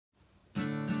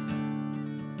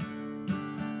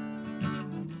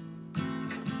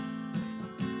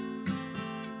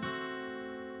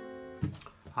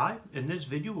Hi, in this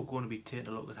video we're going to be taking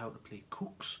a look at how to play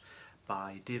Kooks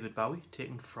by David Bowie,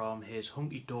 taken from his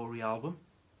Hunky Dory album.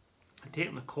 I'm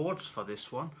taking the chords for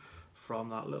this one from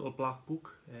that little black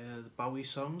book, the Bowie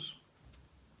songs.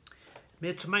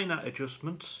 Made some minor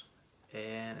adjustments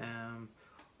and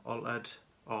altered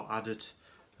or added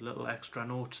a little extra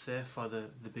notes there for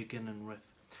the beginning riff.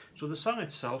 So the song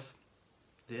itself,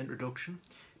 the introduction,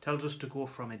 tells us to go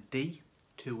from a D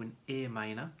to an A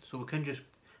minor. So we can just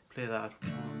play that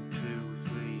 1, 2,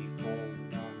 3, 4,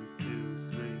 1,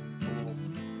 2, 3, 4,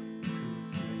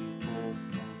 2, 3, 4, 1.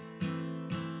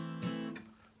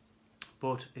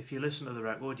 But if you listen to the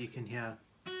record, you can hear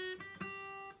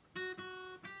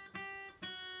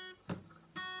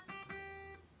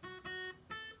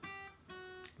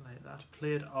like that,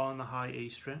 played on the high E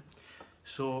string.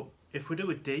 So if we do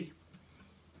a D,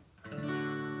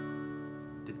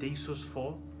 the D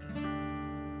sus4,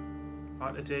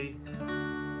 back to D,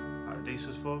 back to D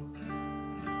sus4,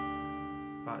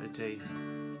 back to D.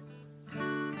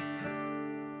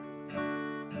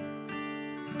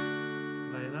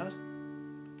 Like that.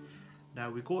 Now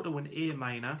we go to an A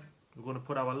minor, we're going to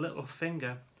put our little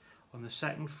finger on the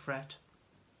second fret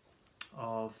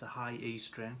of the high E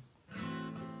string.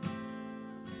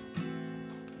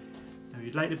 Now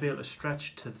you'd like to be able to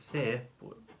stretch to there,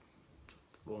 but it's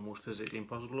almost physically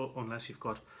impossible unless you've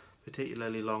got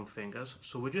particularly long fingers.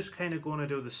 So we're just kind of going to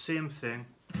do the same thing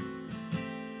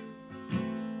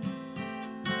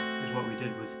as what we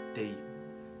did with D.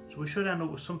 So we should end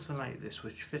up with something like this,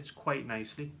 which fits quite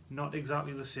nicely, not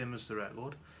exactly the same as the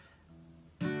record.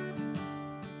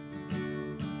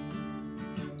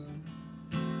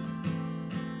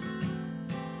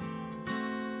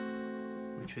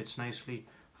 Which fits nicely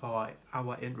for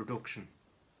our introduction.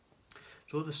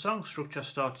 So the song structure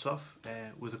starts off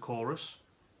with a chorus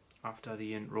after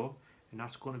the intro, and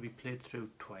that's going to be played through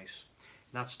twice.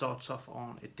 And that starts off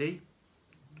on a D.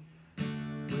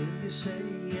 Will you say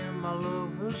my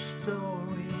lover's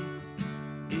story?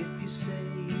 If you say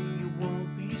you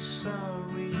won't be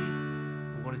sorry.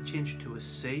 We're going to change to a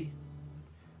C,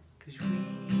 because we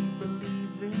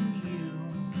believe in you.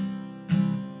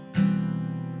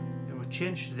 And we'll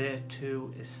change there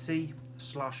to a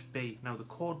C/B. Now the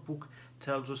chord book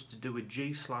tells us to do a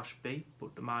G/B,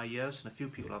 but to my ears, and a few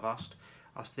people have asked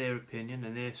their opinion,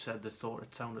 and they said they thought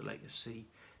it sounded like a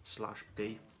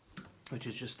C/B, which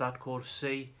is just that chord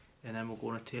C, and then we're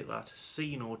going to take that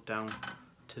C note down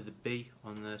to the B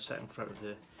on the second fret of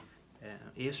the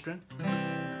A string,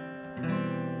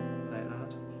 like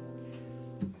that.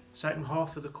 Second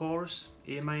half of the chorus,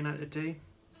 A minor to D.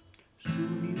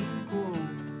 Soon you grow,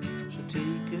 so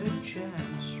take a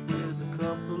chance with a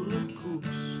couple of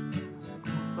Kooks.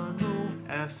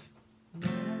 F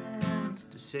and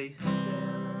to C.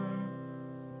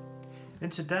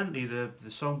 Incidentally, the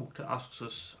songbook asks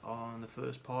us on the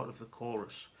first part of the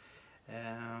chorus,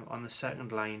 on the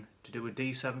second line, to do a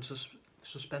D7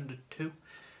 suspended 2,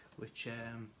 which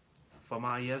for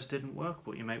my ears didn't work,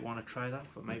 but you might want to try that,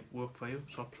 it might work for you.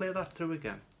 So I'll play that through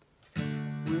again.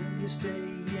 Will you stay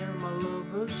in my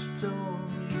lover's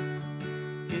story?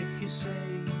 If you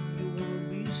say you won't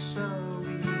be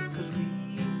sorry, 'cause we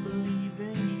believe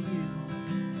in you.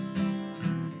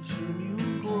 Soon you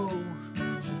grow,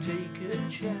 so take a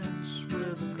chance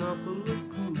with a couple of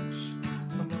Kooks.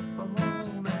 I'm up on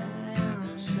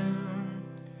mountain.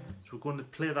 So we're going to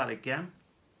play that again.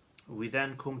 We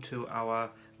then come to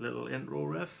our little intro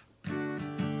riff.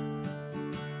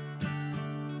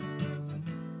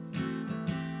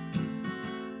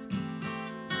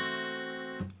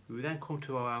 We then come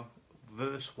to our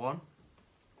verse 1.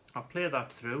 I'll play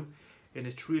that through, and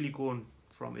it's really going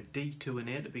from a D to an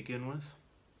A to begin with.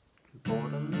 We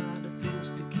bought a lot of things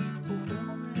to keep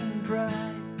warm and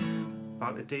dry.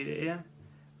 Back to D to A.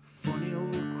 Funny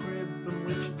old crib in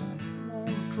which the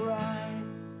won't dry.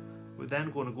 We're then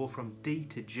going to go from D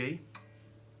to G,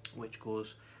 which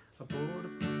goes, I bought a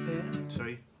pair of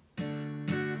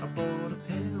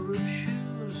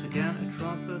shoes. Again, a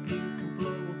trumpet you can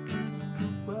blow.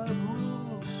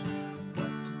 Rules.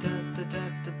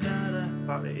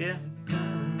 Back to A.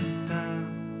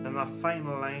 Then that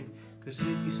final line, 'cause if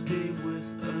you stay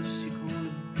with us, you're gonna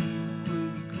be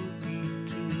pretty groupie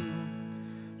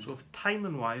too. So if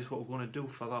timing wise, what we're going to do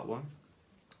for that one,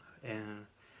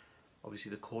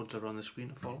 obviously the chords are on the screen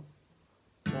to follow.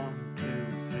 1,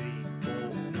 2, 3, 4,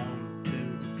 1,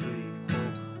 2, 3,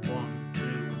 4, 1,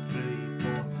 2, 3,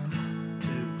 4,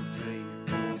 2, 3,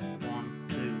 4, 1,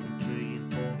 2, 3,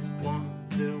 and 4, 1,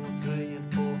 2, 3,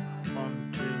 and 4,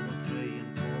 1, 2, 3,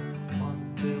 and 4,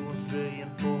 1, 2, 3,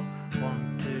 and 4,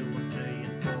 1, 2, 3,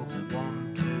 and 4,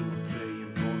 1, 2, 3,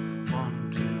 and 4,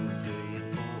 1, 2, 3,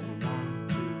 and 4,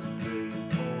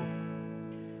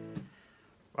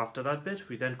 After that bit,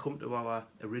 we then come to our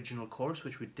original chorus,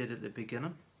 which we did at the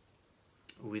beginning.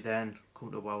 We then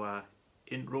come to our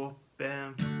intro. We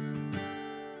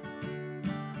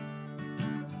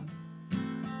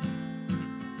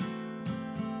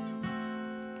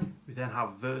then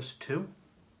have verse 2,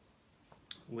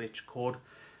 which chord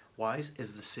wise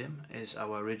is the same as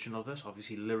our original verse,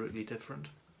 obviously lyrically different.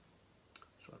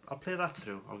 So I'll play that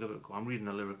through, I'll give it a go. I'm reading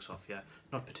the lyrics off, yeah,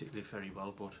 not particularly very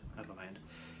well, but never mind.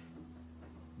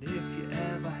 If you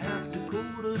ever have to go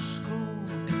to school,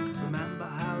 remember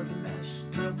how they messed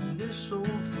up this old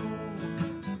fool.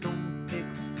 Don't pick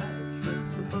fights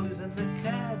with the bullies and the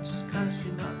cats, cause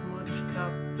you're not much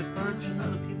cop to punching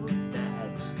other people's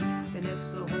dads. And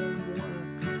if the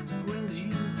homework brings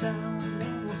you down,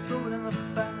 then we'll throw it in the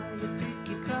fire, you take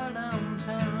your car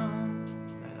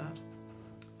downtown. Like that.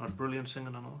 Not brilliant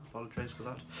singing, I know, apologise for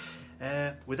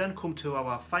that. We then come to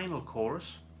our final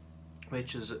chorus,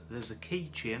 which is, there's a key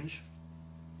change,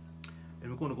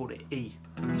 and we're going to go to E.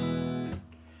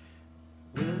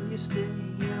 Will you stay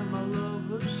in my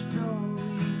lover's story?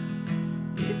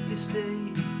 If you stay,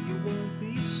 you won't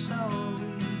be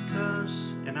sorry,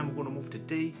 cause, and then we're going to move to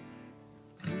D.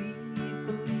 We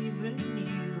believe in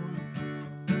you.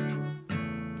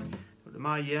 But in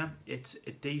my year, it's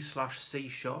a D/C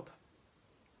sharp,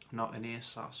 not an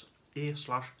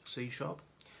A/C sharp.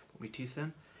 Put my teeth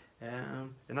in.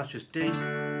 And that's just D.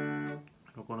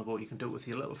 We're going to go, you can do it with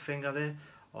your little finger there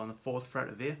on the 4th fret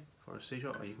of A for a C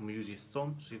sharp, or you can use your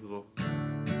thumb, so you can go,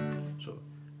 so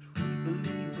we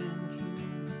believe in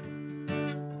you,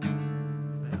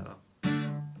 like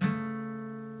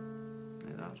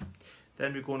that.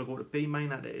 Then we're going to go to B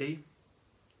minor to E.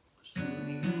 Soon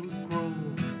you grow,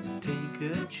 take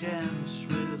a chance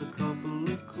with a couple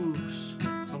of kooks,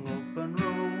 hung up and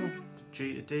roll,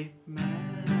 G to D,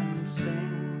 man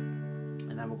sing.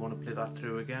 And then we're going to play that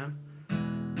through again.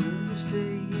 Will you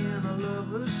stay in a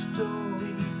lover's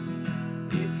story?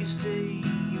 If you stay,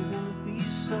 you won't be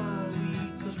sorry,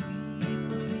 cause we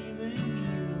believe in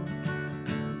you.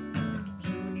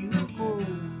 Soon you grow,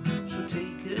 so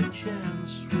take a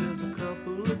chance with a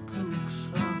couple of kooks,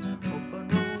 up an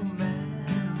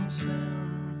romance,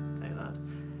 like that.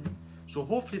 So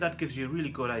hopefully that gives you a really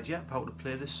good idea of how to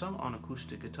play this song on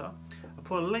acoustic guitar. I'll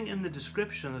put a link in the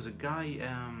description. There's a guy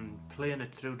playing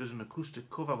it through, does an acoustic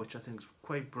cover, which I think is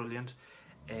quite brilliant,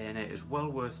 and it is well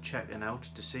worth checking out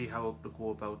to see how to go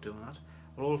about doing that.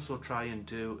 I'll also try and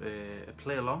do a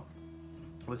play along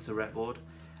with the record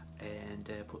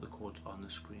and put the chords on the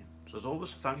screen. So as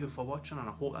always, thank you for watching, and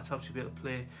I hope that helps you be able to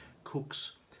play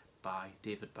Kooks by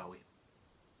David Bowie.